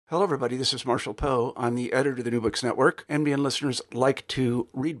Hello, everybody. This is Marshall Poe. I'm the editor of the New Books Network. NBN listeners like to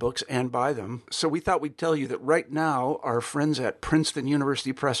read books and buy them. So we thought we'd tell you that right now, our friends at Princeton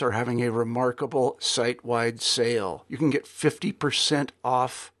University Press are having a remarkable site-wide sale. You can get 50%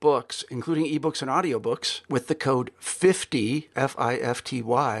 off books, including ebooks and audiobooks, with the code 50,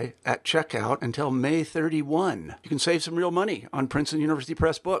 F-I-F-T-Y, at checkout until May 31. You can save some real money on Princeton University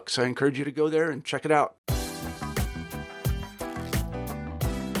Press books. I encourage you to go there and check it out.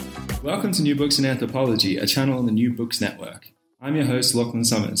 Welcome to New Books in Anthropology, a channel on the New Books Network. I'm your host, Lachlan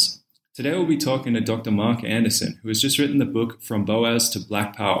Summers. Today we'll be talking to Dr. Mark Anderson, who has just written the book From Boas to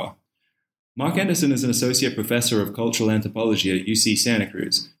Black Power. Mark Anderson is an associate professor of cultural anthropology at UC Santa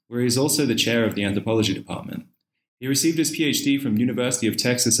Cruz, where he is also the chair of the anthropology department. He received his PhD from University of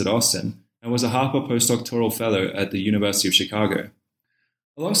Texas at Austin and was a Harper postdoctoral fellow at the University of Chicago.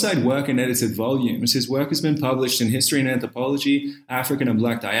 Alongside work in edited volumes, his work has been published in History and Anthropology, African and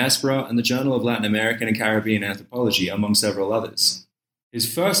Black Diaspora, and the Journal of Latin American and Caribbean Anthropology, among several others.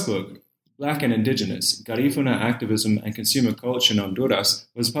 His first book, Black and Indigenous, Garifuna Activism and Consumer Culture in Honduras,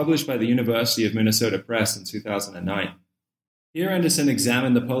 was published by the University of Minnesota Press in 2009. Here Anderson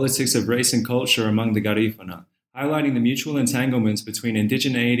examined the politics of race and culture among the Garifuna, highlighting the mutual entanglements between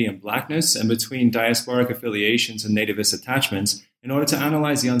indigeneity and blackness and between diasporic affiliations and nativist attachments in order to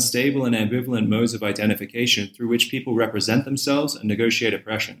analyze the unstable and ambivalent modes of identification through which people represent themselves and negotiate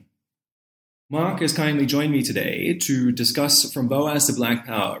oppression. Mark has kindly joined me today to discuss From Boas to Black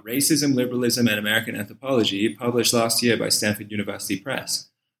Power, Racism, Liberalism, and American Anthropology, published last year by Stanford University Press.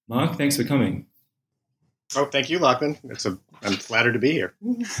 Mark, thanks for coming. Oh, thank you, Lachlan. I'm flattered to be here.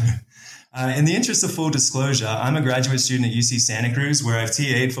 In the interest of full disclosure, I'm a graduate student at UC Santa Cruz, where I've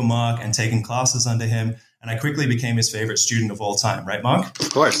TA'd for Mark and taken classes under him, and I quickly became his favorite student of all time. Right, Mark?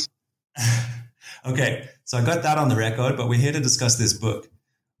 Of course. Okay, so I got that on the record, but we're here to discuss this book.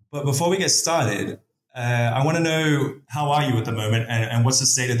 But before we get started, I want to know, how are you at the moment, and what's the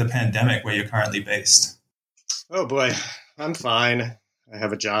state of the pandemic where you're currently based? Oh, boy. I'm fine. I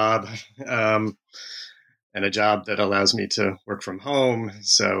have a job. And a job that allows me to work from home.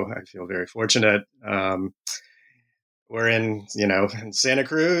 So I feel very fortunate. We're in Santa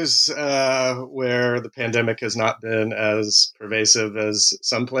Cruz, where the pandemic has not been as pervasive as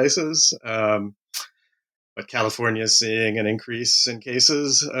some places. But California is seeing an increase in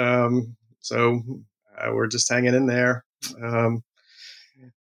cases. So we're just hanging in there, doing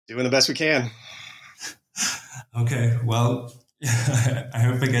the best we can. Okay, well, I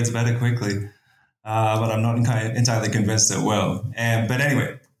hope it gets better quickly. But I'm not entirely convinced it will. But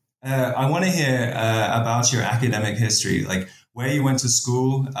anyway, I want to hear about your academic history, like where you went to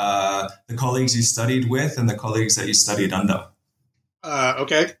school, the colleagues you studied with, and the colleagues that you studied under.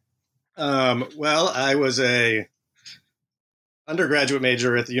 Okay. Well, I was a undergraduate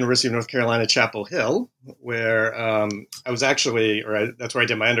major at the University of North Carolina, Chapel Hill, where I was that's where I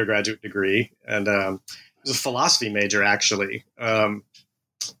did my undergraduate degree. And it was a philosophy major, actually.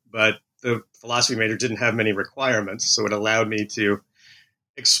 But the philosophy major didn't have many requirements, so it allowed me to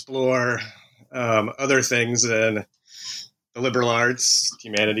explore other things in the liberal arts,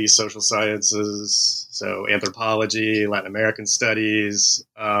 humanities, social sciences, so anthropology, Latin American studies.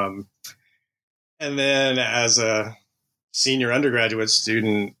 And then as a senior undergraduate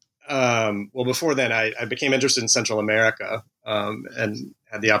student, before then, I became interested in Central America and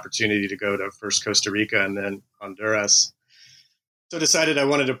had the opportunity to go to first Costa Rica and then Honduras. So decided I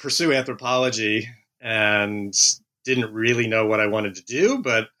wanted to pursue anthropology and didn't really know what I wanted to do,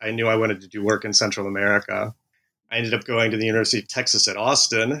 but I knew I wanted to do work in Central America. I ended up going to the University of Texas at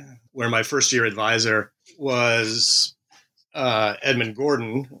Austin, where my first year advisor was Edmund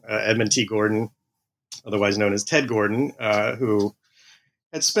T. Gordon, otherwise known as Ted Gordon, who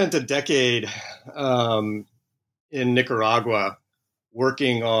had spent a decade in Nicaragua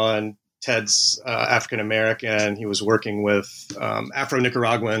working on Ted's African-American. He was working with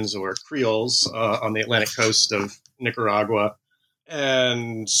Afro-Nicaraguans or Creoles on the Atlantic coast of Nicaragua.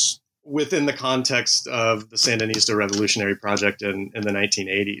 And within the context of the Sandinista Revolutionary Project in the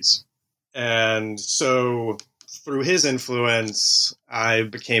 1980s. And so through his influence, I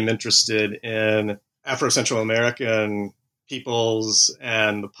became interested in Afro-Central American peoples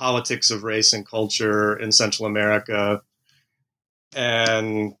and the politics of race and culture in Central America.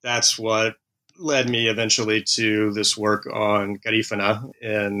 And that's what led me eventually to this work on Garifuna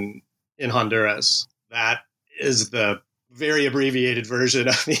in Honduras. That is the very abbreviated version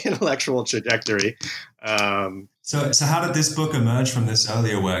of the intellectual trajectory. So how did this book emerge from this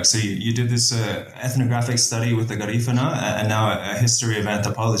earlier work? So you did this ethnographic study with the Garifuna and now a history of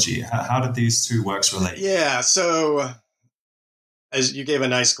anthropology. How did these two works relate? Yeah, so as you gave a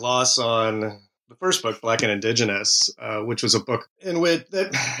nice gloss on the first book, Black and Indigenous, which was a book in which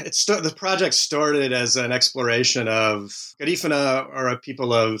the project started as an exploration of Garifuna, or a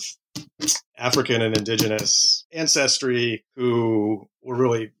people of African and indigenous ancestry whose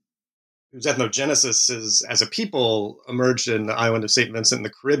ethnogenesis is, as a people, emerged in the island of St. Vincent in the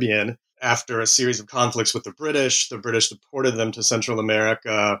Caribbean after a series of conflicts with the British. The British deported them to Central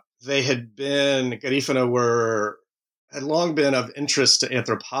America. Garifuna had long been of interest to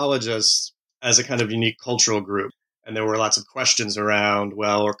anthropologists as a kind of unique cultural group. And there were lots of questions around,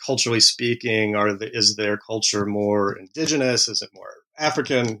 well, or culturally speaking, is their culture more indigenous? Is it more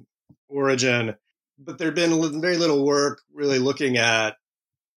African origin? But there'd been very little work really looking at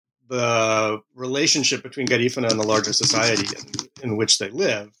the relationship between Garifuna and the larger society in which they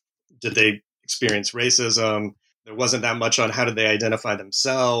live. Did they experience racism? There wasn't that much on how did they identify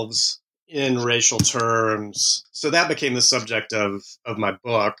themselves in racial terms. So that became the subject of my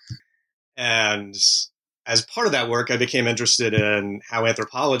book. And as part of that work, I became interested in how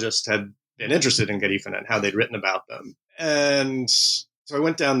anthropologists had been interested in Garifuna and how they'd written about them. And so I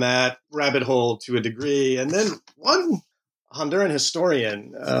went down that rabbit hole to a degree. And then one Honduran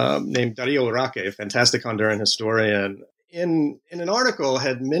historian named Darío Uraque, a fantastic Honduran historian, in an article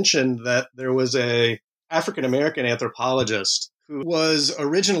had mentioned that there was a African-American anthropologist who was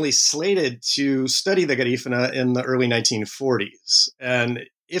originally slated to study the Garifuna in the early 1940s. And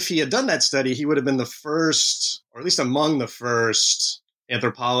if he had done that study, he would have been the first, or at least among the first,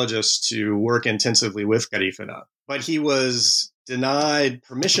 anthropologists to work intensively with Garifuna. But he was denied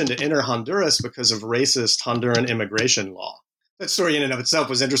permission to enter Honduras because of racist Honduran immigration law. That story in and of itself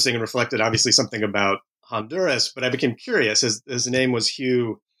was interesting and reflected obviously something about Honduras, but I became curious. His name was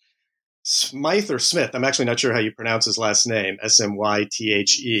Hugh Smythe or Smith. I'm actually not sure how you pronounce his last name, Smythe.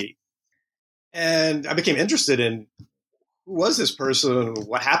 And I became interested in who was this person,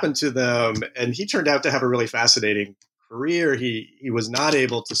 what happened to them, and he turned out to have a really fascinating career. He was not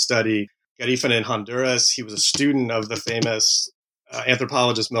able to study Garifuna in Honduras. He was a student of the famous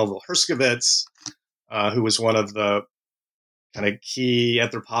anthropologist Melville Herskovits, who was one of the kind of key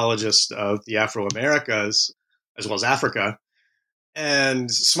anthropologists of the Afro-Americas, as well as Africa.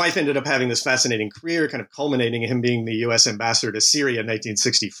 And Smythe ended up having this fascinating career, kind of culminating in him being the U.S. ambassador to Syria in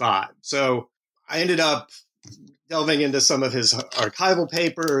 1965. So I ended up delving into some of his archival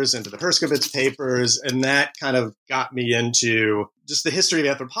papers, into the Herskovits papers, and that kind of got me into just the history of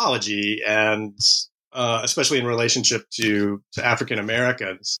anthropology, and especially in relationship to African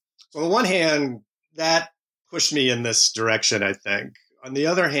Americans. So on the one hand, that pushed me in this direction, I think. On the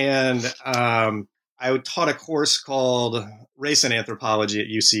other hand, I taught a course called Race and Anthropology at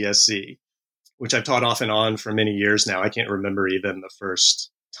UCSC, which I've taught off and on for many years now. I can't remember even the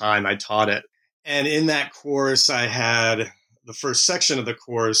first time I taught it. And in that course, I had the first section of the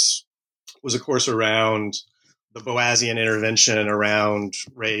course was a course around the Boasian intervention around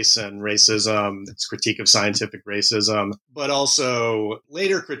race and racism, its critique of scientific racism, but also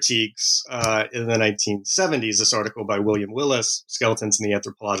later critiques in the 1970s. This article by William Willis, Skeletons in the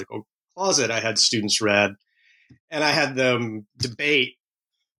Anthropological Closet, I had students read, and I had them debate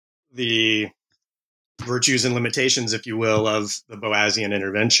the virtues and limitations, if you will, of the Boasian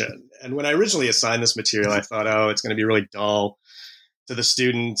intervention. And when I originally assigned this material, I thought, it's going to be really dull to the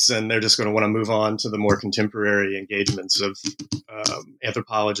students, and they're just going to want to move on to the more contemporary engagements of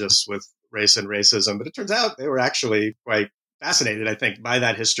anthropologists with race and racism. But it turns out they were actually quite fascinated, I think, by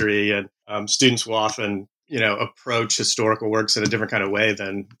that history. And students will often, approach historical works in a different kind of way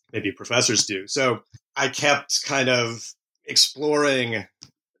than maybe professors do. So I kept kind of exploring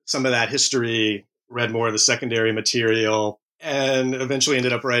some of that history, read more of the secondary material, and eventually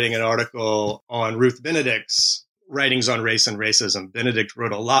ended up writing an article on Ruth Benedict's writings on race and racism. Benedict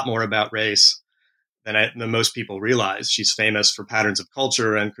wrote a lot more about race than most people realize. She's famous for Patterns of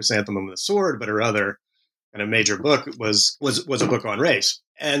Culture and Chrysanthemum of the Sword, but her other kind of major book was a book on race.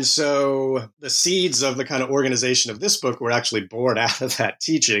 And so the seeds of the kind of organization of this book were actually born out of that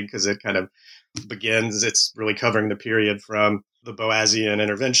teaching, because it kind of it's really covering the period from the Boasian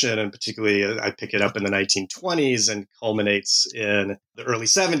intervention, and particularly I pick it up in the 1920s and culminates in the early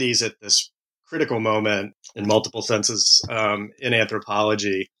 70s at this critical moment in multiple senses in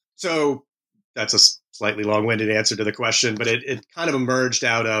anthropology. So that's a slightly long-winded answer to the question, but it kind of emerged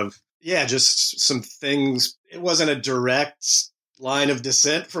out of, just some things. It wasn't a direct line of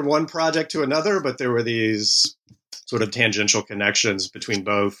descent from one project to another, but there were these sort of tangential connections between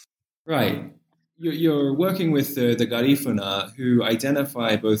both. Right. You're working with the Garifuna, who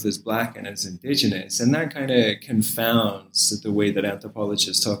identify both as Black and as Indigenous, and that kind of confounds the way that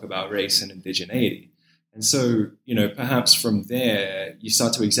anthropologists talk about race and indigeneity. And so, perhaps from there, you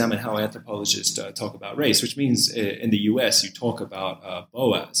start to examine how anthropologists talk about race, which means in the US, you talk about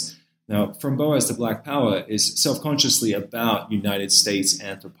Boaz. Now, From Boaz to Black Power is self-consciously about United States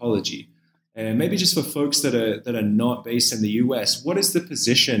anthropology. And maybe just for folks that are not based in the US, what is the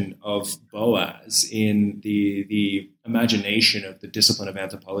position of Boaz in the imagination of the discipline of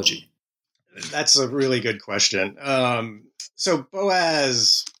anthropology? That's a really good question. So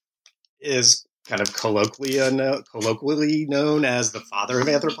Boaz is kind of colloquially known as the father of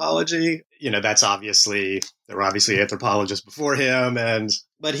anthropology. There were obviously anthropologists before him,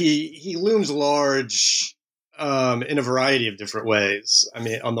 but he looms large in a variety of different ways. I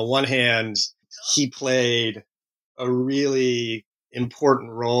mean, on the one hand, he played a really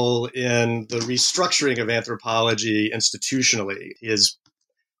important role in the restructuring of anthropology institutionally. His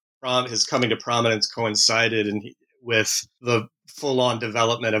coming to prominence coincided with the full-on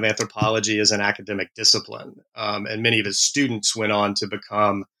development of anthropology as an academic discipline. And many of his students went on to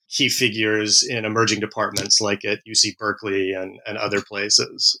become key figures in emerging departments like at UC Berkeley and other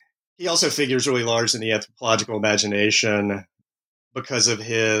places. He also figures really large in the anthropological imagination because of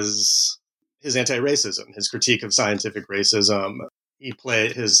his anti-racism, his critique of scientific racism.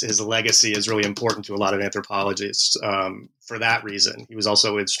 His legacy is really important to a lot of anthropologists for that reason. He was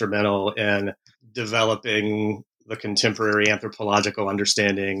also instrumental in developing the contemporary anthropological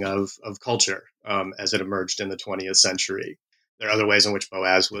understanding of culture as it emerged in the 20th century. There are other ways in which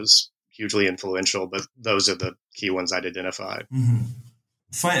Boaz was hugely influential, but those are the key ones I'd identify. Mm-hmm.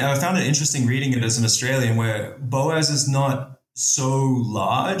 I found it interesting reading it as an Australian, where Boaz is not so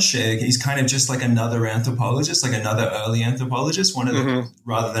large. He's kind of just like another anthropologist, like another early anthropologist,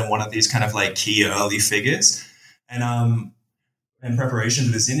 rather than one of these kind of like key early figures. And in preparation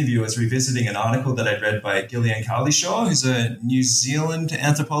for this interview, I was revisiting an article that I'd read by Gillian Carlishaw, who's a New Zealand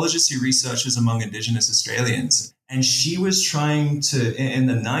anthropologist who researches among Indigenous Australians. And she was trying to, in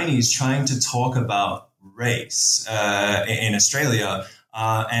the 90s, trying to talk about race in Australia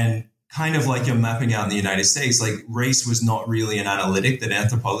and kind of like you're mapping out in the United States, like race was not really an analytic that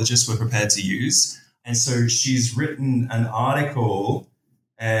anthropologists were prepared to use. And so she's written an article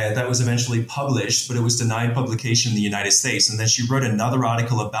that was eventually published, but it was denied publication in the United States. And then she wrote another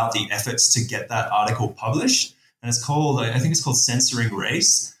article about the efforts to get that article published. And it's called, I think it's called Censoring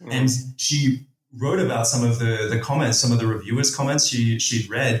Race. Mm. And she wrote about some of the comments, some of the reviewers' comments she'd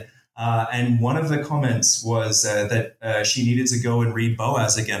read. And one of the comments was that she needed to go and read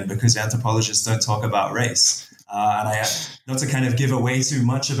Boaz again because anthropologists don't talk about race. Not to kind of give away too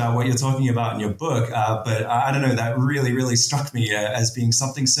much about what you're talking about in your book, but I don't know, that really, really struck me as being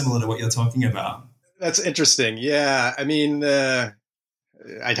something similar to what you're talking about. That's interesting. Yeah. I mean,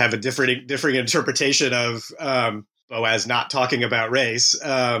 I'd have a different interpretation of Boaz not talking about race.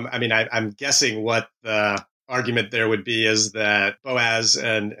 I mean, I'm guessing what the argument there would be is that Boaz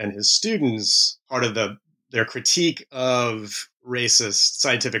and his students, part of their critique of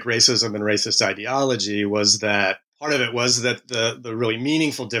scientific racism and racist ideology was that part of it was that the really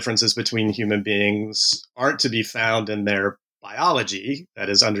meaningful differences between human beings aren't to be found in their biology, that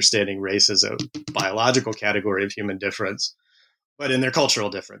is, understanding race as a biological category of human difference, but in their cultural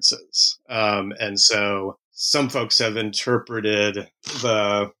differences. And so some folks have interpreted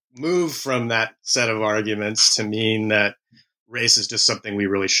the move from that set of arguments to mean that race is just something we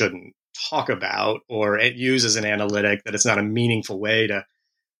really shouldn't talk about or use as an analytic, that it's not a meaningful way to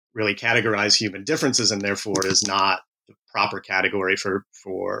really categorize human differences and therefore is not the proper category for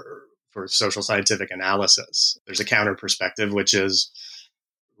social scientific analysis. There's a counter perspective, which is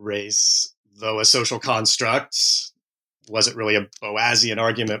race, though a social construct, wasn't really a Boazian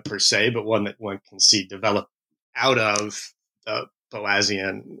argument per se, but one that one can see develop out of the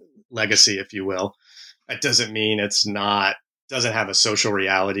Boazian legacy, if you will. That doesn't mean doesn't have a social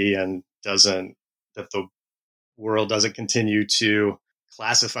reality and that the world doesn't continue to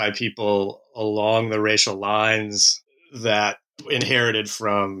classify people along the racial lines that inherited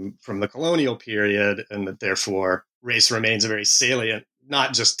from the colonial period, and that therefore race remains a very salient,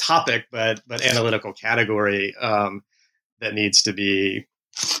 not just topic, but analytical category that needs to be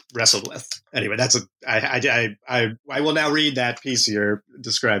wrestled with. Anyway, I will now read that piece you're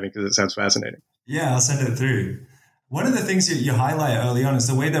describing because it sounds fascinating. Yeah, I'll send it through. One of the things you highlight early on is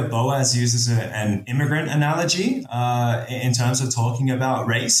the way that Boaz uses an immigrant analogy in terms of talking about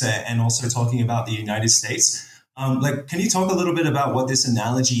race and also talking about the United States. Can you talk a little bit about what this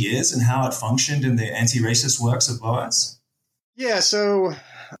analogy is and how it functioned in the anti-racist works of Boaz? Yeah, so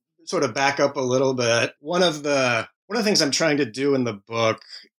sort of back up a little bit. One of the things I'm trying to do in the book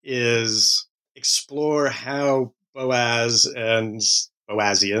is explore how Boaz and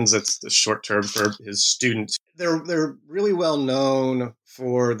Boasians. That's the short term for his students. They're really well known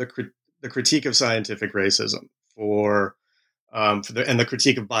for the critique of scientific racism, for the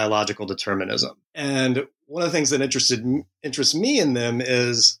critique of biological determinism. And one of the things that interests me in them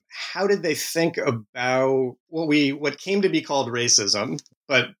is how did they think about what came to be called racism,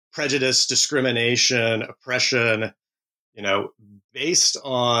 but prejudice, discrimination, oppression, based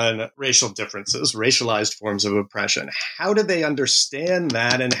on racial differences, racialized forms of oppression. How did they understand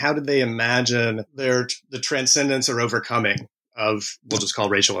that, and how did they imagine the transcendence or overcoming of, we'll just call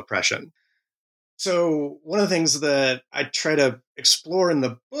racial oppression? So one of the things that I try to explore in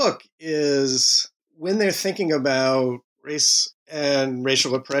the book is when they're thinking about race and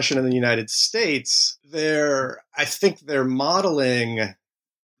racial oppression in the United States, I think they're modeling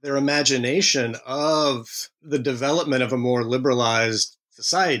their imagination of the development of a more liberalized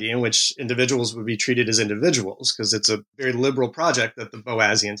society in which individuals would be treated as individuals, because it's a very liberal project that the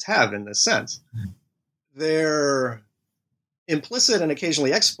Boasians have in this sense. Their implicit and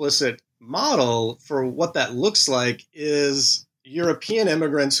occasionally explicit model for what that looks like is European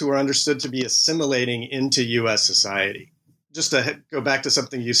immigrants who are understood to be assimilating into U.S. society. Just to go back to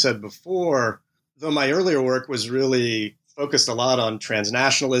something you said before, though my earlier work was really focused a lot on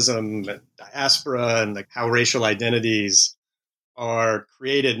transnationalism and diaspora and how racial identities are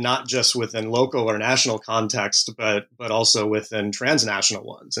created not just within local or national context, but also within transnational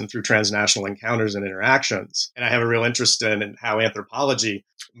ones and through transnational encounters and interactions. And I have a real interest in how anthropology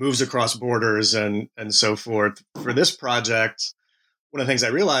moves across borders and so forth. For this project, one of the things I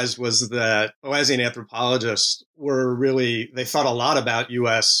realized was that Boasian anthropologists they thought a lot about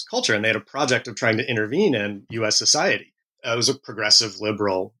U.S. culture, and they had a project of trying to intervene in U.S. society. It was a progressive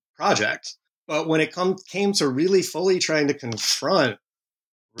liberal project. But when it came to really fully trying to confront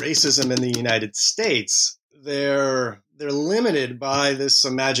racism in the United States, they're limited by this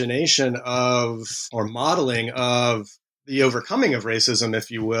imagination or modeling of the overcoming of racism,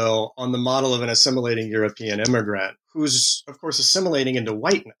 if you will, on the model of an assimilating European immigrant who's, of course, assimilating into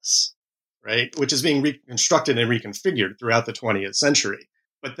whiteness, right? Which is being reconstructed and reconfigured throughout the 20th century.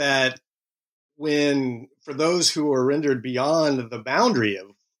 But that for those who are rendered beyond the boundary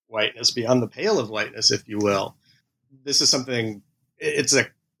of whiteness, beyond the pale of whiteness, if you will, this is something,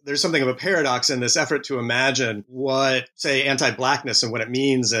 there's something of a paradox in this effort to imagine what, say, anti-Blackness and what it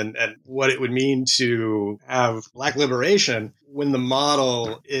means and what it would mean to have Black liberation when the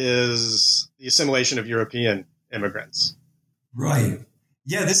model is the assimilation of European immigrants. Right.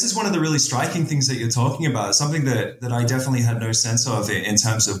 Yeah, this is one of the really striking things that you're talking about. Something that I definitely had no sense of in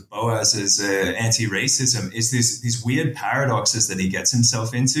terms of Boas's anti-racism is these weird paradoxes that he gets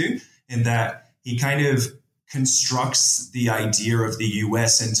himself into, in that he kind of constructs the idea of the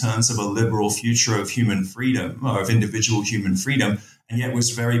US in terms of a liberal future of human freedom, or of individual human freedom, and yet was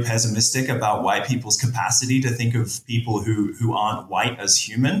very pessimistic about white people's capacity to think of people who aren't white as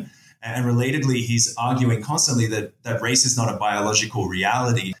human. And relatedly, he's arguing constantly that race is not a biological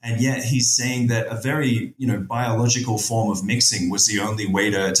reality. And yet he's saying that a very, biological form of mixing was the only way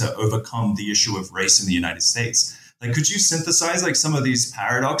to overcome the issue of race in the United States. Like, could you synthesize some of these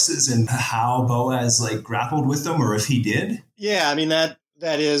paradoxes and how Boas grappled with them, or if he did? Yeah, I mean, that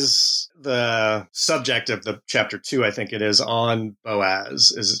is the subject of the chapter 2, I think it is, on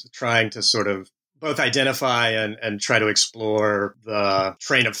Boas, is trying to sort of both identify and try to explore the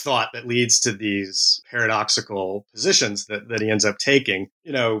train of thought that leads to these paradoxical positions that he ends up taking.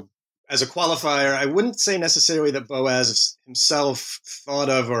 As a qualifier, I wouldn't say necessarily that Boas himself thought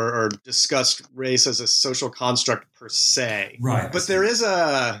of or discussed race as a social construct per se. Right. But there is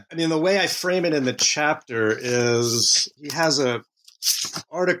the way I frame it in the chapter is he has a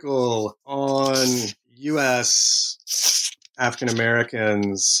article on U.S. African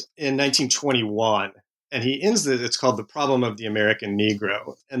Americans in 1921. And he ends it's called The Problem of the American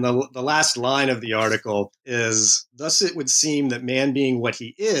Negro. And the last line of the article is, "Thus it would seem that man being what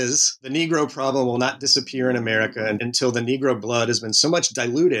he is, the Negro problem will not disappear in America until the Negro blood has been so much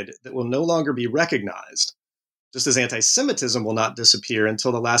diluted that will no longer be recognized, just as anti-Semitism will not disappear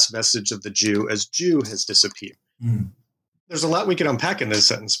until the last vestige of the Jew as Jew has disappeared." Mm. There's a lot we could unpack in this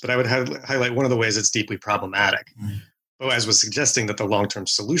sentence, but I would highlight one of the ways it's deeply problematic. Mm. Boas was suggesting that the long-term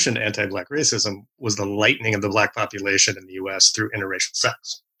solution to anti-Black racism was the lightening of the Black population in the U.S. through interracial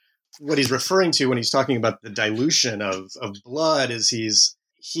sex. What he's referring to when he's talking about the dilution of blood is he's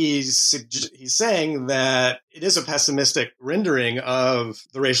saying that it is a pessimistic rendering of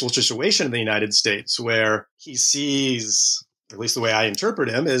the racial situation in the United States, where he sees, or at least the way I interpret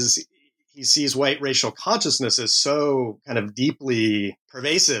him, is he sees white racial consciousness as so kind of deeply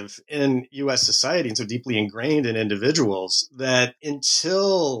pervasive in U.S. society and so deeply ingrained in individuals that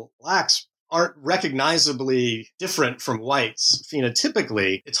until blacks aren't recognizably different from whites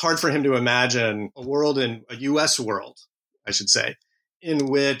phenotypically, it's hard for him to imagine a world, in a U.S. world, I should say, in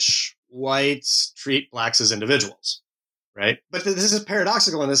which whites treat blacks as individuals, right? But this is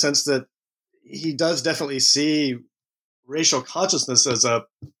paradoxical in the sense that he does definitely see racial consciousness as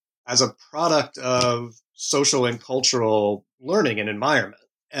a product of social and cultural learning and environment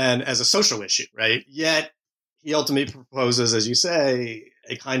and as a social issue, right? Yet he ultimately proposes, as you say,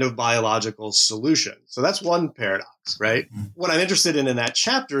 a kind of biological solution. So that's one paradox, right? Mm-hmm. What I'm interested in that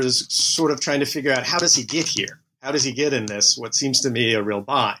chapter is sort of trying to figure out, how does he get here? How does he get in this, what seems to me a real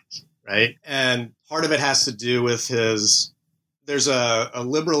bind, right? And part of it has to do with there's a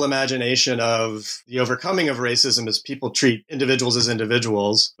liberal imagination of the overcoming of racism as people treat individuals as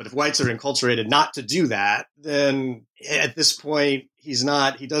individuals. But if whites are enculturated not to do that, then at this point, there's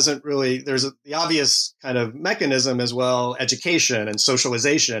the obvious kind of mechanism as well, education and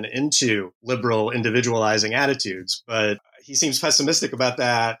socialization into liberal individualizing attitudes. But he seems pessimistic about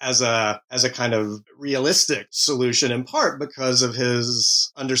that as a kind of realistic solution, in part because of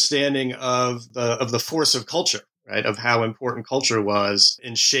his understanding of the force of culture, right? Of how important culture was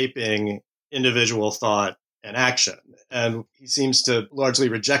in shaping individual thought and action. And he seems to largely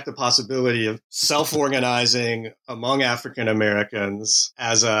reject the possibility of self-organizing among African Americans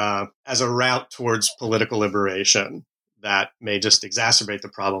as a route towards political liberation that may just exacerbate the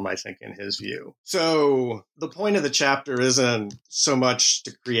problem, I think, in his view. So the point of the chapter isn't so much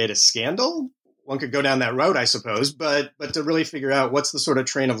to create a scandal. One could go down that road, I suppose, but to really figure out what's the sort of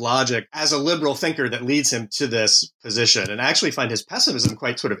train of logic as a liberal thinker that leads him to this position. And I actually find his pessimism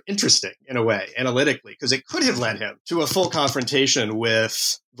quite sort of interesting in a way, analytically, because it could have led him to a full confrontation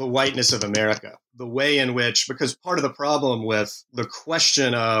with the whiteness of America, the way in which, because part of the problem with the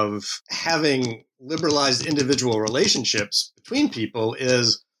question of having liberalized individual relationships between people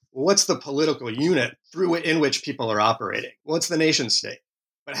is, what's the political unit in which people are operating? What's the nation state?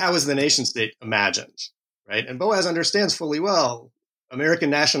 But how is the nation state imagined, right? And Boas understands fully well American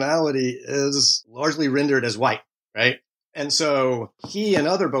nationality is largely rendered as white, right? And so he and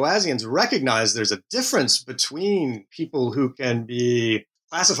other Boasians recognize there's a difference between people who can be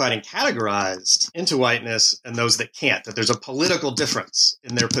classified and categorized into whiteness and those that can't, that there's a political difference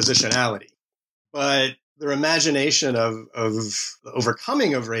in their positionality. But their imagination of the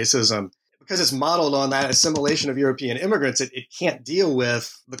overcoming of racism, because it's modeled on that assimilation of European immigrants, it can't deal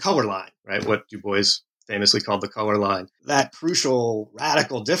with the color line, right? What Du Bois famously called the color line. That crucial,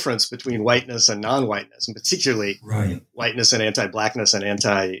 radical difference between whiteness and non-whiteness, and particularly whiteness and anti-blackness and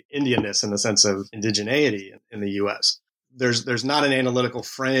anti-Indianness in the sense of indigeneity in the U.S. There's not an analytical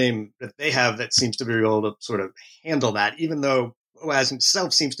frame that they have that seems to be able to sort of handle that, even though Boas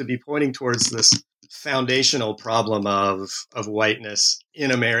himself seems to be pointing towards this foundational problem of whiteness in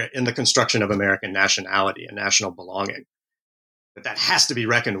the construction of American nationality and national belonging. That has to be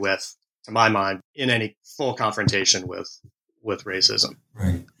reckoned with, to my mind, in any full confrontation with racism.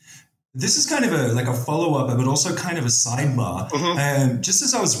 Right. This is kind of a follow-up, but also kind of a sidebar. Mm-hmm. Just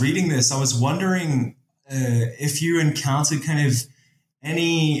as I was reading this, I was wondering if you encountered kind of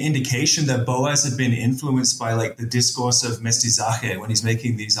any indication that Boas had been influenced by the discourse of mestizaje when he's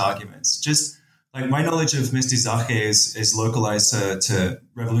making these arguments. Just my knowledge of mestizaje is localized to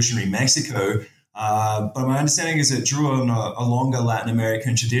revolutionary Mexico, but my understanding is it drew on a longer Latin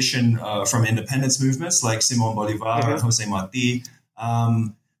American tradition from independence movements like Simón Bolívar and José Martí.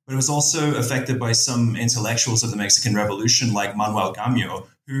 But it was also affected by some intellectuals of the Mexican Revolution like Manuel Gamio,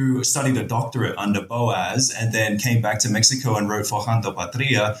 who studied a doctorate under Boas and then came back to Mexico and wrote Forjando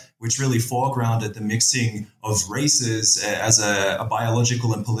Patria, which really foregrounded the mixing of races as a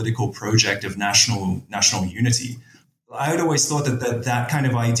biological and political project of national unity. I had always thought that kind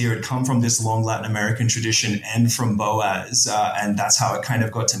of idea had come from this long Latin American tradition and from Boas, and that's how it kind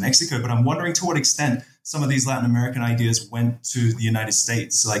of got to Mexico. But I'm wondering to what extent some of these Latin American ideas went to the United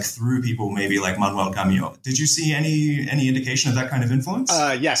States, through people maybe like Manuel Gamio. Did you see any indication of that kind of influence?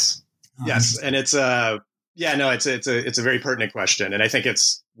 Yes. Yes. And it's it's a very pertinent question. And I think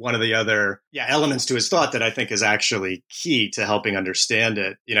it's one of the other elements to his thought that I think is actually key to helping understand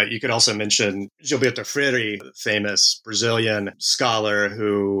it. You could also mention Gilberto Freire, famous Brazilian scholar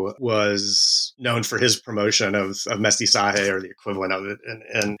who was known for his promotion of mestizaje, or the equivalent of it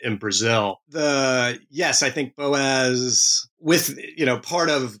in Brazil. I think Boas, with, part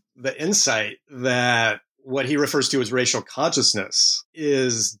of the insight that what he refers to as racial consciousness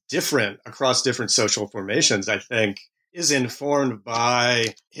is different across different social formations, I think is informed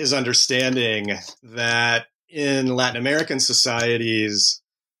by his understanding that in Latin American societies,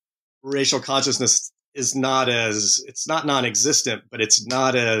 racial consciousness is it's not non-existent, but it's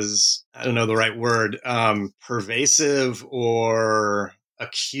not as, I don't know the right word, pervasive or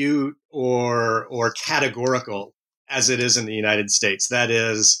acute or categorical as it is in the United States. That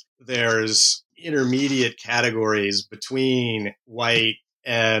is, there's intermediate categories between white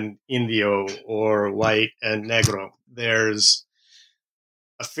and Indio or white and Negro. There's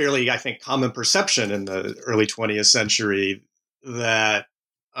a fairly, I think, common perception in the early 20th century that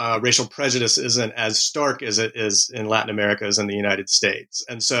racial prejudice isn't as stark as it is in Latin America as in the United States.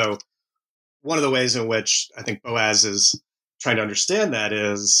 And so one of the ways in which I think Boas is trying to understand that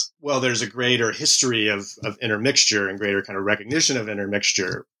is, well, there's a greater history of intermixture and greater kind of recognition of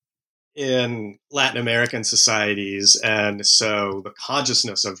intermixture in Latin American societies. And so the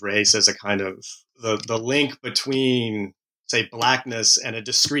consciousness of race as a kind of the link between, say, blackness and a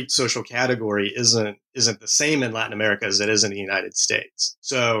discrete social category isn't the same in Latin America as it is in the United States.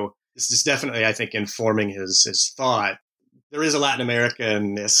 So this is definitely, I think, informing his thought. There is a Latin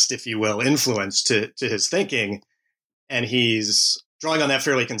Americanist, if you will, influence to his thinking, and he's drawing on that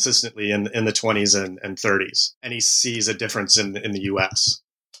fairly consistently in the 20s and 30s. And he sees a difference in the U.S.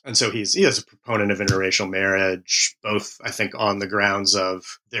 And so he is a proponent of interracial marriage, both, I think, on the grounds of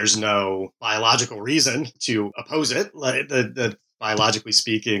there's no biological reason to oppose it. Biologically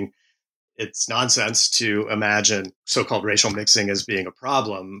speaking, it's nonsense to imagine so-called racial mixing as being a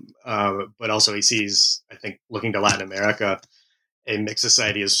problem. But also he sees, I think, looking to Latin America, a mixed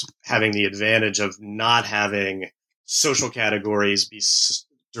society as having the advantage of not having social categories be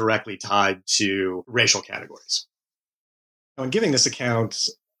directly tied to racial categories. Now, in giving this account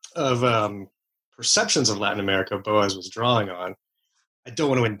of perceptions of Latin America Boas was drawing on, I don't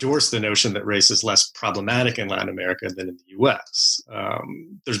want to endorse the notion that race is less problematic in Latin America than in the U.S.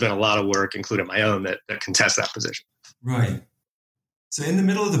 There's been a lot of work, including my own, that contests that position. Right. So in the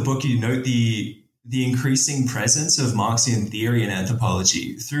middle of the book, you note the increasing presence of Marxian theory in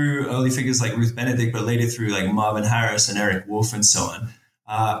anthropology through early figures like Ruth Benedict, but later through like Marvin Harris and Eric Wolf and so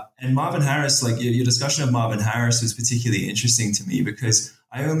on. And Marvin Harris, like your discussion of Marvin Harris was particularly interesting to me because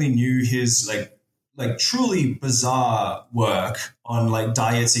I only knew his like truly bizarre work on like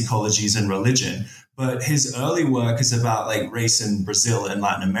diets, ecologies, and religion. But his early work is about like race in Brazil and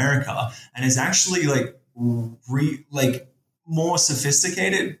Latin America, and is actually like more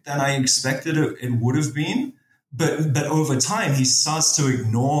sophisticated than I expected it would have been. But over time, he starts to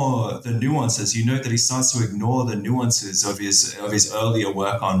ignore the nuances. You note that he starts to ignore the nuances of his earlier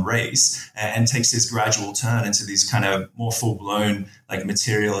work on race and takes this gradual turn into these kind of more full-blown like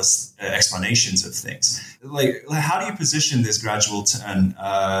materialist explanations of things. Like how do you position this gradual turn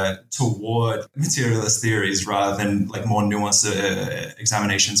toward materialist theories rather than like more nuanced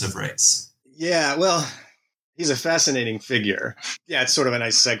examinations of race? Yeah, well, he's a fascinating figure. Yeah, it's sort of a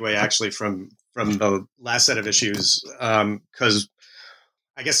nice segue actually from the last set of issues, because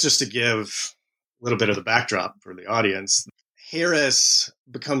I guess just to give a little bit of the backdrop for the audience, Harris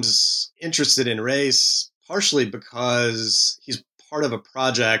becomes interested in race partially because he's part of a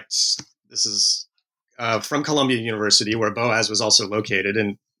project. This is from Columbia University, where Boas was also located.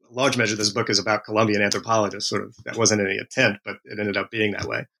 In large measure, this book is about Columbian anthropologists. Sort of that wasn't any attempt, but it ended up being that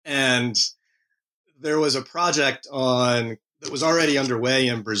way. And there was a project that was already underway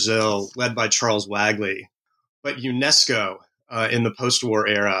in Brazil, led by Charles Wagley. But UNESCO, in the post-war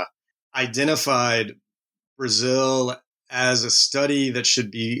era, identified Brazil as a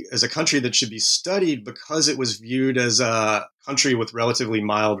country that should be studied because it was viewed as a country with relatively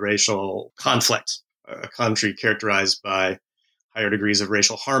mild racial conflict, a country characterized by higher degrees of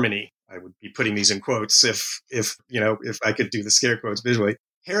racial harmony. I would be putting these in quotes if I could do the scare quotes visually.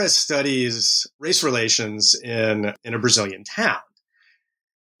 Harris studies race relations in a Brazilian town.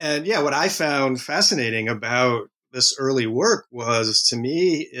 And yeah, what I found fascinating about this early work was, to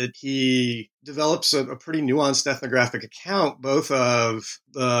me, he develops a pretty nuanced ethnographic account, both of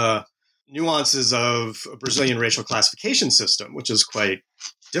the nuances of a Brazilian racial classification system, which is quite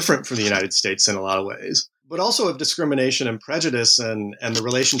different from the United States in a lot of ways, but also of discrimination and prejudice and the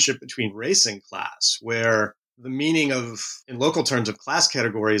relationship between race and class, where the meaning in local terms of class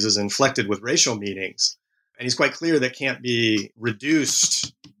categories is inflected with racial meanings. And he's quite clear that can't be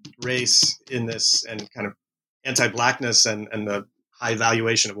reduced race in this and kind of anti-blackness and the high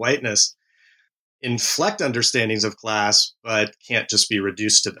valuation of whiteness inflect understandings of class, but can't just be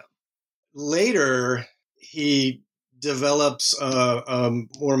reduced to them. Later, he develops a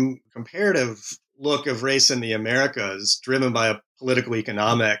more comparative look of race in the Americas, driven by a political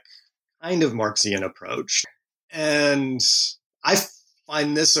economic kind of Marxian approach. And I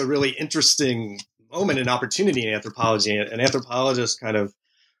find this a really interesting moment and opportunity in anthropology. An anthropologist kind of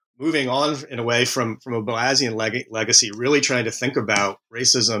moving on in a way from a Boasian legacy, really trying to think about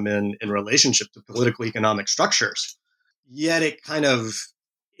racism in relationship to political economic structures. Yet it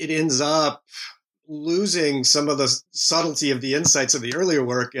ends up losing some of the subtlety of the insights of the earlier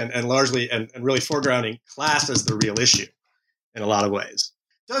work and largely really foregrounding class as the real issue in a lot of ways.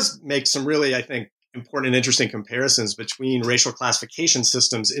 It does make some really, I think, important and interesting comparisons between racial classification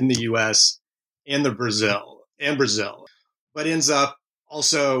systems in the US and Brazil, but ends up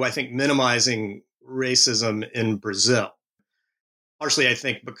also, I think, minimizing racism in Brazil. Partially, I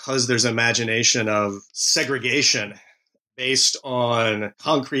think, because there's an imagination of segregation based on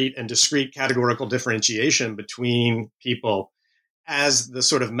concrete and discrete categorical differentiation between people as the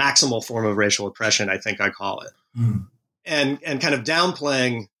sort of maximal form of racial oppression, I think I call it. And kind of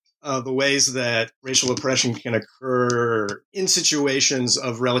downplaying the ways that racial oppression can occur in situations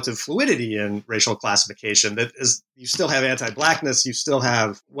of relative fluidity in racial classification. That is, you still have anti-Blackness, you still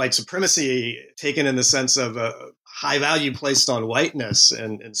have white supremacy taken in the sense of a high value placed on whiteness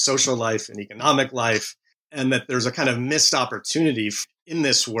and social life and economic life, and that there's a kind of missed opportunity in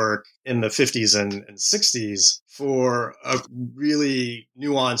this work in the 50s and 60s for a really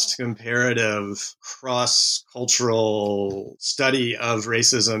nuanced, comparative, cross-cultural study of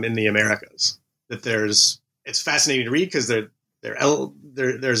racism in the Americas. It's fascinating to read because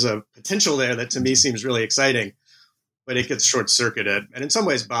there's a potential there that to me seems really exciting, but it gets short-circuited, and in some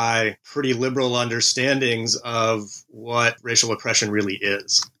ways by pretty liberal understandings of what racial oppression really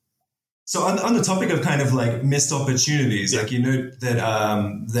is. So on the topic of kind of like missed opportunities, like, you know,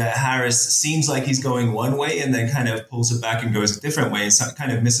 that Harris seems like he's going one way and then kind of pulls it back and goes a different way, and so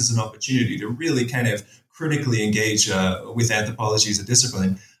kind of misses an opportunity to really kind of critically engage with anthropology as a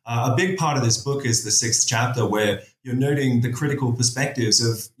discipline. A big part of this book is the 6th chapter, where you're noting the critical perspectives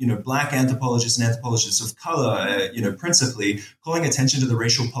of, you know, Black anthropologists and anthropologists of color, principally calling attention to the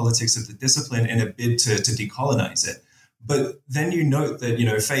racial politics of the discipline in a bid to decolonize it. But then you note that, you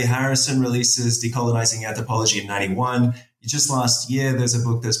know, Faye Harrison releases Decolonizing Anthropology in 91. Just last year, there's a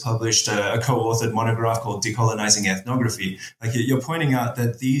book that's published, a co-authored monograph called Decolonizing Ethnography. Like, you're pointing out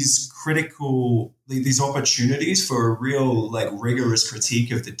that these opportunities for a real, like, rigorous critique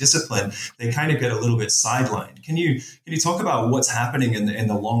of the discipline, they kind of get a little bit sidelined. Can you talk about what's happening in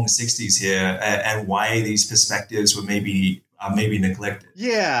the long 60s here and why these perspectives were maybe neglected?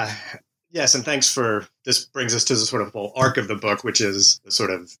 Yeah. Yes, and thanks for this. Brings us to the sort of whole arc of the book, which is the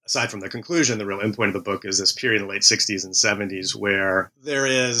sort of, aside from the conclusion, the real endpoint of the book is this period in the late 60s and 70s where there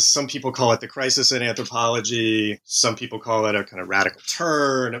is, some people call it the crisis in anthropology, some people call it a kind of radical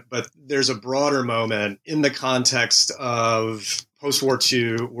turn, but there's a broader moment in the context of post-War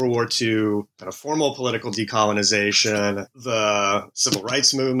II, World War II, kind of formal political decolonization, the civil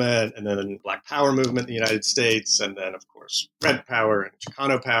rights movement, and then the Black Power movement in the United States, and then, of course, Red Power and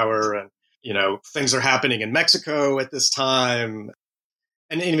Chicano Power, and, you know, things are happening in Mexico at this time.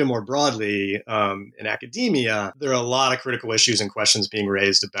 And even more broadly, in academia, there are a lot of critical issues and questions being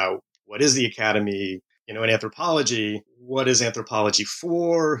raised about what is the academy, you know, in anthropology, what is anthropology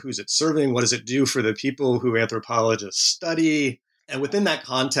for? Who's it serving? What does it do for the people who anthropologists study? And within that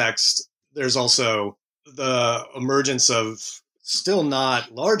context, there's also the emergence of still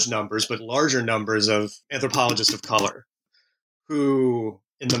not large numbers, but larger numbers of anthropologists of color who,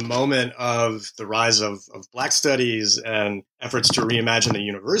 in the moment of the rise of Black studies and efforts to reimagine the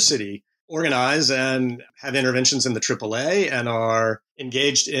university, organize and have interventions in the AAA and are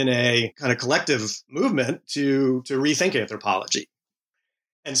engaged in a kind of collective movement to rethink anthropology.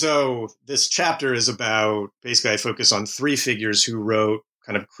 And so this chapter is about, basically I focus on 3 figures who wrote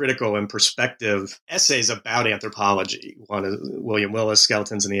kind of critical and perspective essays about anthropology. One is William Willis,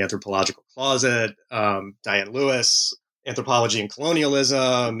 Skeletons in the Anthropological Closet, Diane Lewis, Anthropology and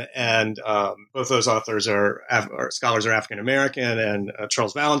Colonialism, and both those authors are scholars are African American, and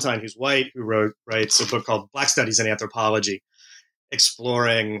Charles Valentine, who's white, who writes a book called Black Studies in Anthropology,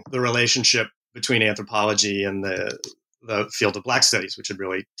 exploring the relationship between anthropology and the field of Black studies, which had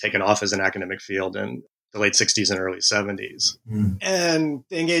really taken off as an academic field in the late 60s and early 70s. And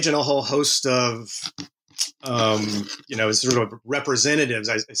they engage in a whole host of sort of representatives.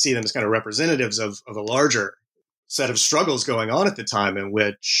 I see them as kind of representatives of a larger set of struggles going on at the time, in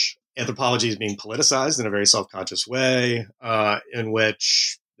which anthropology is being politicized in a very self-conscious way, in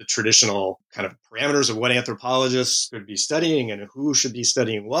which the traditional kind of parameters of what anthropologists could be studying and who should be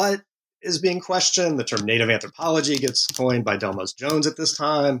studying what is being questioned. The term native anthropology gets coined by Delmos Jones at this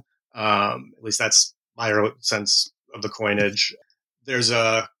time. At least that's my sense of the coinage. There's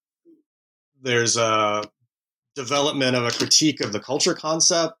a development of a critique of the culture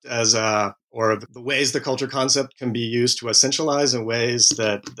concept or of the ways the culture concept can be used to essentialize in ways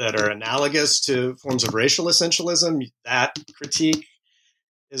that are analogous to forms of racial essentialism. That critique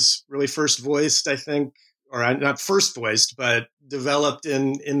is really first voiced, I think, or not first voiced, but developed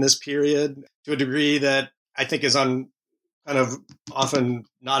in this period to a degree that I think is kind of often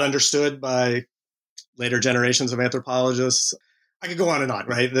not understood by later generations of anthropologists. I could go on and on,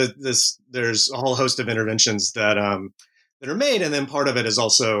 right? There's a whole host of interventions that are made, and then part of it is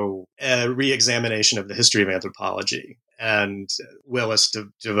also a re-examination of the history of anthropology. And Willis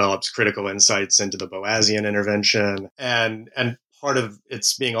develops critical insights into the Boasian intervention, and part of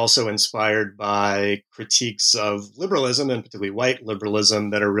it's being also inspired by critiques of liberalism, and particularly white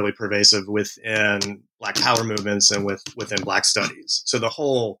liberalism, that are really pervasive within Black Power movements and within Black studies. So the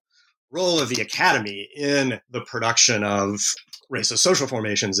whole role of the academy in the production of racist social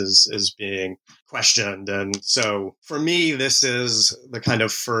formations is being questioned. And so for me, this is the kind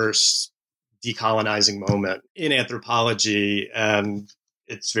of first decolonizing moment in anthropology. And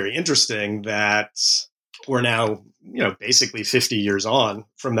it's very interesting that we're now, basically 50 years on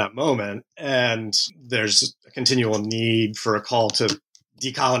from that moment. And there's a continual need for a call to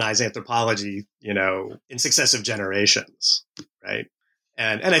decolonize anthropology, in successive generations, right?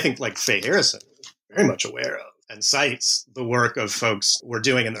 And I think like Faye Harrison is very much aware of and cites the work of folks we're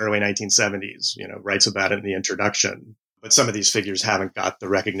doing in the early 1970s, writes about it in the introduction. But some of these figures haven't got the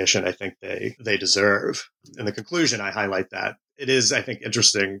recognition I think they deserve. In the conclusion, I highlight that. It is, I think,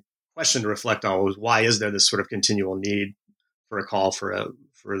 interesting question to reflect on was why is there this sort of continual need for a call for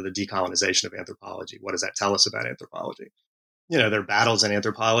the decolonization of anthropology? What does that tell us about anthropology? There are battles in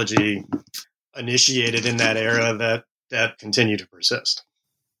anthropology initiated in that era that continue to persist.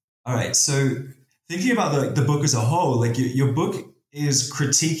 All right. So thinking about the book as a whole, like your book is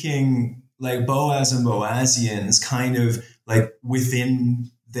critiquing like Boas and Boasians kind of like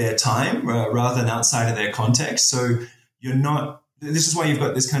within their time rather than outside of their context. So this is why you've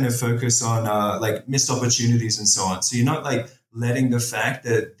got this kind of focus on like missed opportunities and so on. So you're not like letting the fact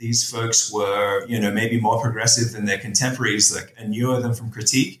that these folks were, maybe more progressive than their contemporaries, like inure them from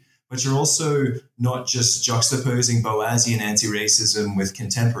critique, but you're also not just juxtaposing Boasian anti-racism with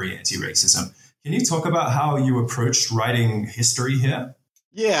contemporary anti-racism. Can you talk about how you approached writing history here?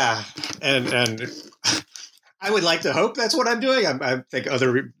 Yeah, and I would like to hope that's what I'm doing. I think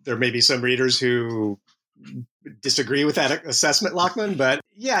there may be some readers who disagree with that assessment, Lachlan, but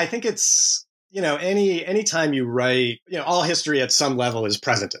yeah, I think it's any time you write, all history at some level is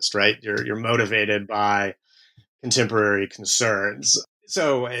presentist, right? You're motivated by contemporary concerns.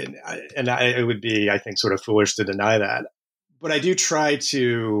 So, and it would be, I think, sort of foolish to deny that. But I do try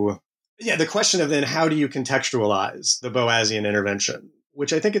to, the question of then how do you contextualize the Boasian intervention,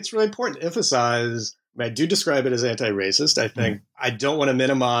 which I think it's really important to emphasize. I do describe it as anti-racist. I think I don't want to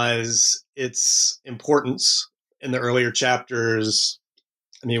minimize its importance in the earlier chapters.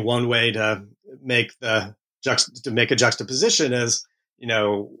 I mean, one way to make a juxtaposition is,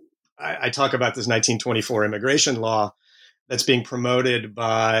 I talk about this 1924 immigration law that's being promoted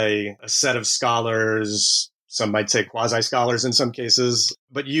by a set of scholars, some might say quasi-scholars in some cases,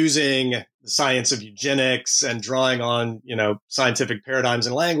 but using the science of eugenics and drawing on, scientific paradigms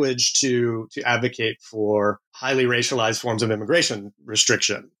and language to advocate for highly racialized forms of immigration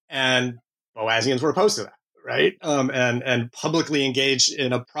restriction. And Boasians were opposed to that, right? And publicly engaged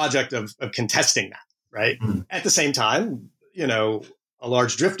in a project of contesting that, right? At the same time, a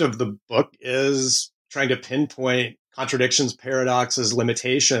large drift of the book is trying to pinpoint contradictions, paradoxes,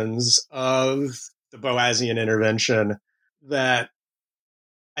 limitations of the Boasian intervention that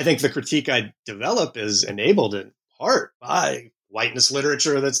I think the critique I develop is enabled in part by whiteness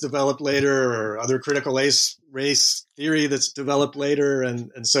literature that's developed later or other critical race theory that's developed later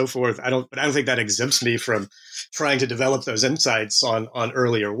and so forth. But I don't think that exempts me from trying to develop those insights on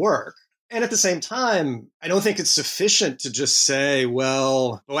earlier work. And at the same time, I don't think it's sufficient to just say,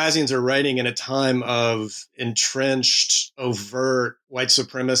 well, Boasians are writing in a time of entrenched, overt, white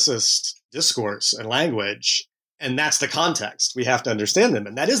supremacist discourse and language. And that's the context. We have to understand them.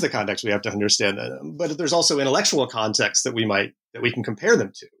 And that is the context we have to understand them. But there's also intellectual context that we can compare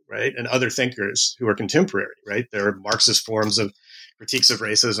them to, right? And other thinkers who are contemporary, right? There are Marxist forms of critiques of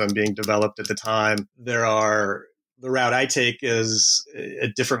racism being developed at the time. The route I take is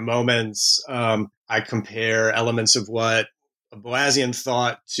at different moments, I compare elements of what a Boasian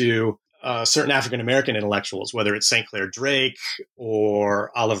thought to certain African-American intellectuals, whether it's St. Clair Drake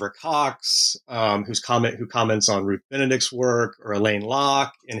or Oliver Cox, who comments on Ruth Benedict's work, or Alain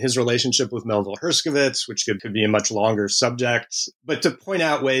Locke and his relationship with Melville Herskovits, which could be a much longer subject. But to point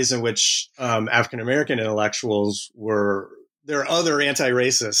out ways in which African-American intellectuals there are other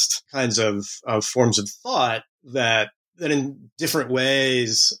anti-racist kinds of forms of thought that in different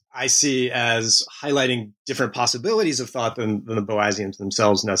ways I see as highlighting different possibilities of thought than the Boasians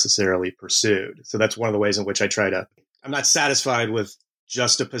themselves necessarily pursued. So that's one of the ways in which I'm not satisfied with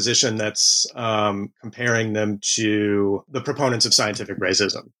just a position that's comparing them to the proponents of scientific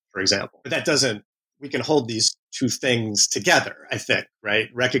racism, for example. But we can hold these two things together, I think, right?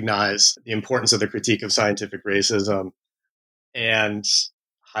 Recognize the importance of the critique of scientific racism and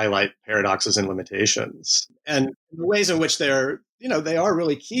highlight paradoxes and limitations, and the ways in which they are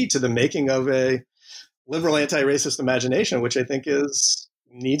really key to the making of a liberal anti-racist imagination, which I think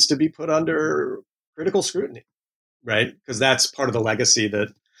needs to be put under critical scrutiny, right? Because that's part of the legacy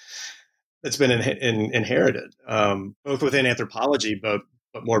that's been inherited, both within anthropology, but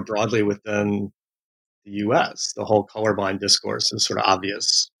more broadly within the U.S. The whole colorblind discourse is sort of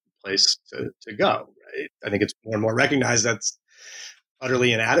obvious place to go, right? I think it's more and more recognized that's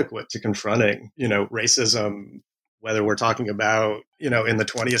utterly inadequate to confronting, racism, whether we're talking about, in the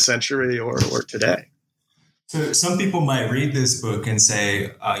 20th century or today. So some people might read this book and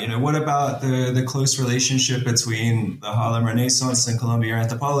say, what about the close relationship between the Harlem Renaissance and Columbia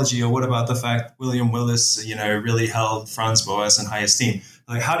anthropology? Or what about the fact William Willis, really held Franz Boas in high esteem?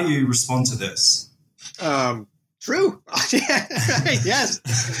 Like, how do you respond to this? True.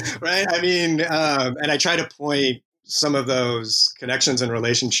 Yes. Right. I mean, and I try to point some of those connections and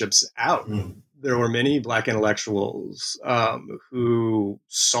relationships out. There were many Black intellectuals who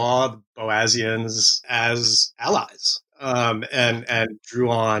saw the Boasians as allies, and drew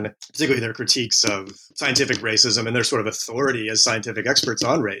on particularly their critiques of scientific racism and their sort of authority as scientific experts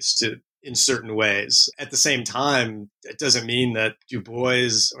on race in certain ways. At the same time, it doesn't mean that Du Bois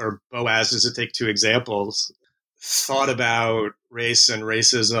or Boas, to take two examples, thought about race and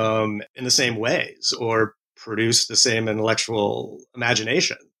racism in the same ways or produce the same intellectual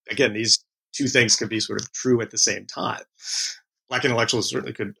imagination. Again, these two things could be sort of true at the same time. Black intellectuals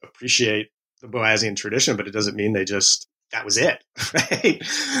certainly could appreciate the Boasian tradition, but it doesn't mean that was it, right?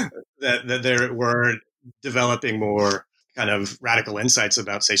 That there were developing more kind of radical insights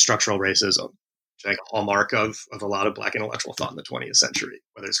about, say, structural racism, which I think a hallmark of a lot of Black intellectual thought in the 20th century,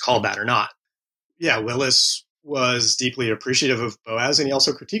 whether it's called that or not. Yeah, Willis was deeply appreciative of Boas, and he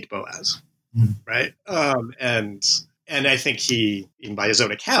also critiqued Boas. Right. And I think he, even by his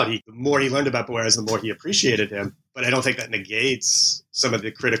own account, the more he learned about Boas, the more he appreciated him. But I don't think that negates some of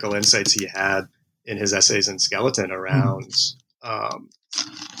the critical insights he had in his essays in Skeleton around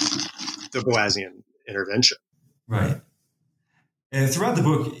the Boasian intervention. Right. Throughout the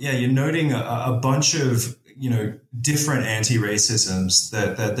book, you're noting a bunch of different anti-racisms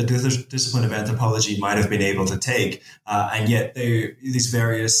that the discipline of anthropology might have been able to take, and yet these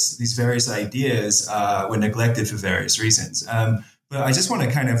various ideas were neglected for various reasons. But I just want to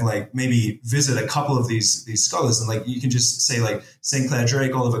kind of maybe visit a couple of these scholars, and you can just say St. Clair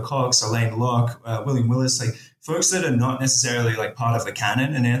Drake, Oliver Cox, Alain Locke, William Willis, folks that are not necessarily part of the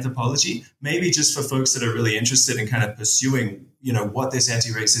canon in anthropology, maybe just for folks that are really interested in kind of pursuing what this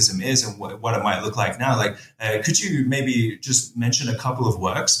anti-racism is and what it might look like now. Could you maybe just mention a couple of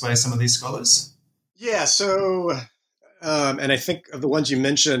works by some of these scholars? Yeah. So, and I think of the ones you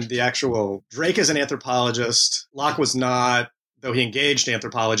mentioned, the actual Drake is an anthropologist. Locke was not, though he engaged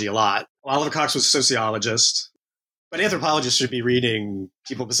anthropology a lot. Oliver Cox was a sociologist, but anthropologists should be reading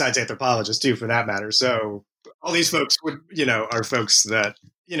people besides anthropologists too, for that matter. So all these folks are folks that,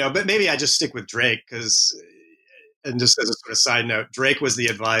 but maybe I just stick with Drake because, and just as a sort of side note, Drake was the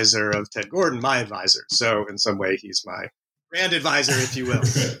advisor of Ted Gordon, my advisor. So in some way, he's my grand advisor, if you will,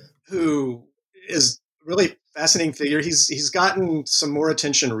 who is really fascinating figure. He's gotten some more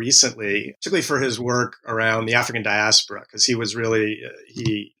attention recently, particularly for his work around the African diaspora, because he was really,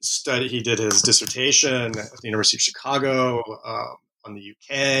 he did his dissertation at the University of Chicago on the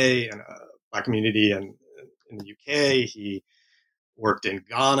UK and Black community in the UK. He worked in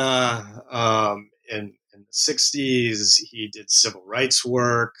Ghana in the 60s. He did civil rights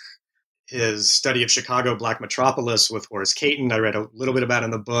work. His study of Chicago, Black Metropolis with Horace Caton, I read a little bit about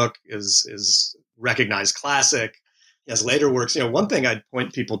in the book, is recognized classic. He has later works. One thing I'd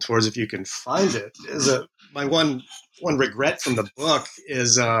point people towards, if you can find it, is my one regret from the book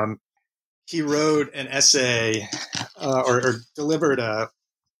is he wrote an essay or delivered a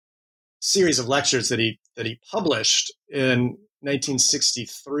series of lectures that he published in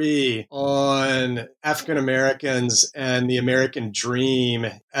 1963 on African Americans and the American dream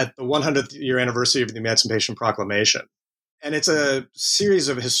at the 100th year anniversary of the Emancipation Proclamation. And it's a series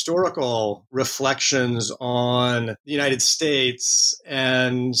of historical reflections on the United States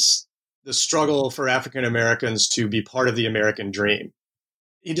and the struggle for African Americans to be part of the American dream.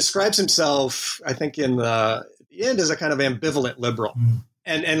 He describes himself, I think, in the end as a kind of ambivalent liberal.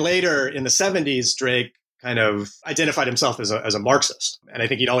 And later in the 70s, Drake kind of identified himself as a Marxist. And I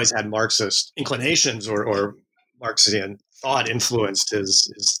think he'd always had Marxist inclinations or Marxian thought influenced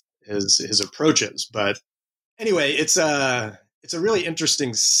his approaches. But anyway, it's a really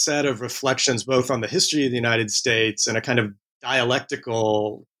interesting set of reflections, both on the history of the United States and a kind of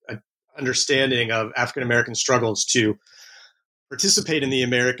dialectical understanding of African American struggles to participate in the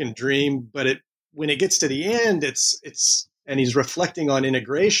American dream. But when it gets to the end, and he's reflecting on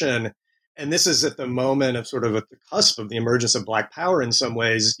integration. And this is at the moment of sort of at the cusp of the emergence of Black power in some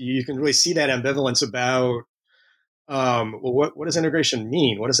ways. You can really see that ambivalence about, what does integration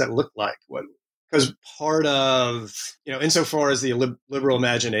mean? What does that look like? Because part of, insofar as the liberal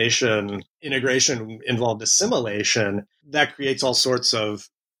imagination, integration involved assimilation, that creates all sorts of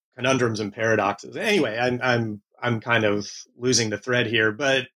conundrums and paradoxes. Anyway, I'm kind of losing the thread here,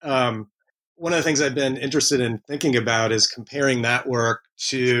 but one of the things I've been interested in thinking about is comparing that work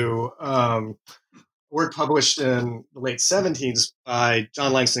to work published in the late 70s by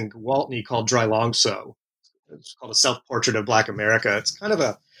John Langston Gwaltney called Dry Long So. It's called A Self-Portrait of Black America. It's kind of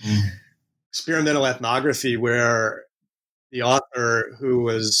a experimental ethnography where the author, who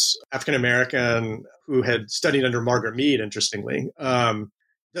was African-American, who had studied under Margaret Mead, interestingly,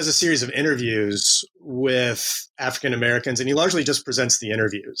 does a series of interviews with African Americans, and he largely just presents the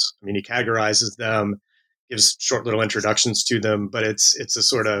interviews. I mean, he categorizes them, gives short little introductions to them, but it's a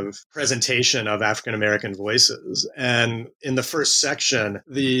sort of presentation of African American voices. And in the first section,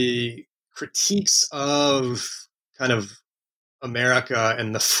 the critiques of kind of America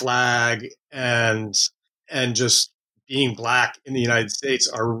and the flag and just being Black in the United States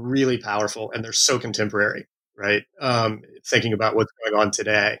are really powerful, and they're so contemporary. Right, thinking about what's going on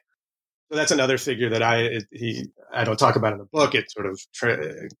today. So that's another figure that I don't talk about in the book. It sort of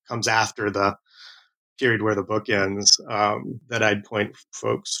comes after the period where the book ends, that I'd point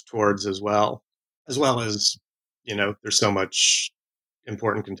folks towards as well as there's so much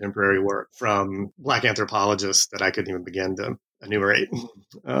important contemporary work from Black anthropologists that I couldn't even begin to enumerate.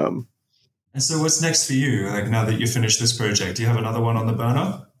 And so, what's next for you? Like, now that you finished this project, do you have another one on the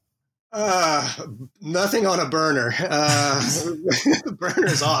burner? Nothing on a burner. The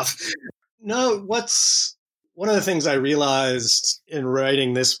burner's off. No, one of the things I realized in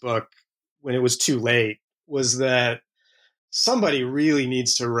writing this book when it was too late was that somebody really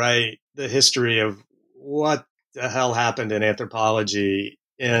needs to write the history of what the hell happened in anthropology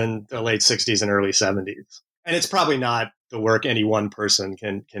in the late 60s and early 70s. And it's probably not the work any one person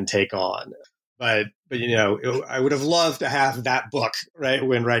can take on. But I would have loved to have that book, right,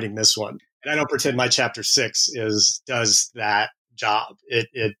 when writing this one. And I don't pretend my chapter 6 does that job.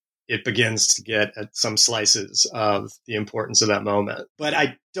 It begins to get at some slices of the importance of that moment. But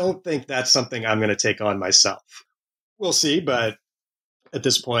I don't think that's something I'm going to take on myself. We'll see. But at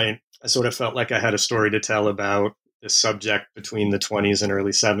this point, I sort of felt like I had a story to tell about this subject between the 20s and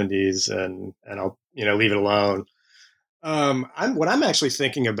early 70s, and I'll leave it alone. What I'm actually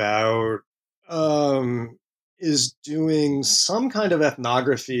thinking about is doing some kind of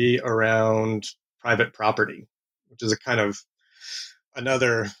ethnography around private property, which is a kind of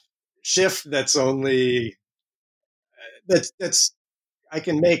another shift that's I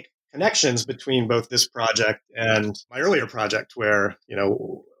can make connections between both this project and my earlier project where,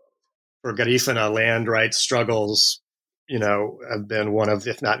 for Garifuna, land rights struggles, have been one of,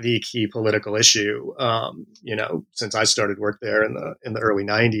 if not the key political issue, since I started work there in the early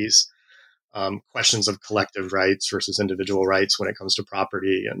 90s. Questions of collective rights versus individual rights when it comes to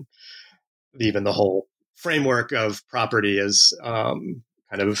property, and even the whole framework of property is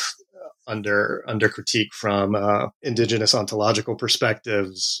kind of under critique from indigenous ontological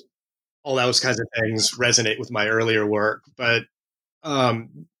perspectives. All those kinds of things resonate with my earlier work. But my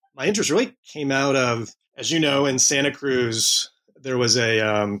interest really came out of, as you know, in Santa Cruz, there was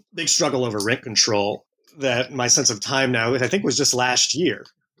a big struggle over rent control that my sense of time now, I think, was just last year,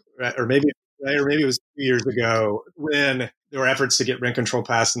 right? Or maybe it was 2 years ago, when there were efforts to get rent control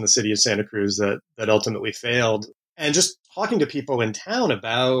passed in the city of Santa Cruz that ultimately failed. And just talking to people in town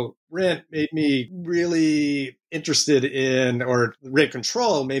about rent made me really interested in, or rent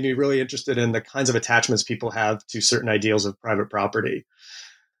control made me really interested in the kinds of attachments people have to certain ideals of private property.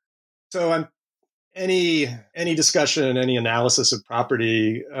 So I'm any discussion, any analysis of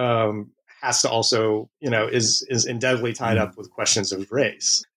property has to also, is indelibly tied up with questions of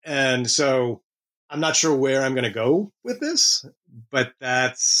race. And so I'm not sure where I'm going to go with this, but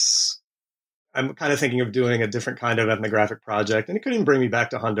I'm kind of thinking of doing a different kind of ethnographic project, and it could even bring me back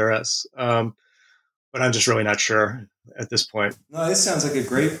to Honduras. But I'm just really not sure at this point. No, this sounds like a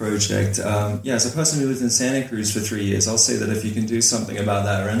great project. As a person who lived in Santa Cruz for 3 years, I'll say that if you can do something about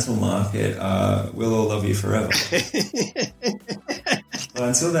that rental market, we'll all love you forever. But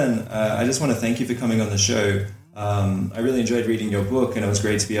until then, I just want to thank you for coming on the show. I really enjoyed reading your book, and it was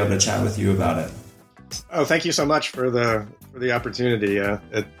great to be able to chat with you about it. Oh, thank you so much for the opportunity.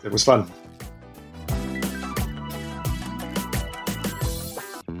 It was fun.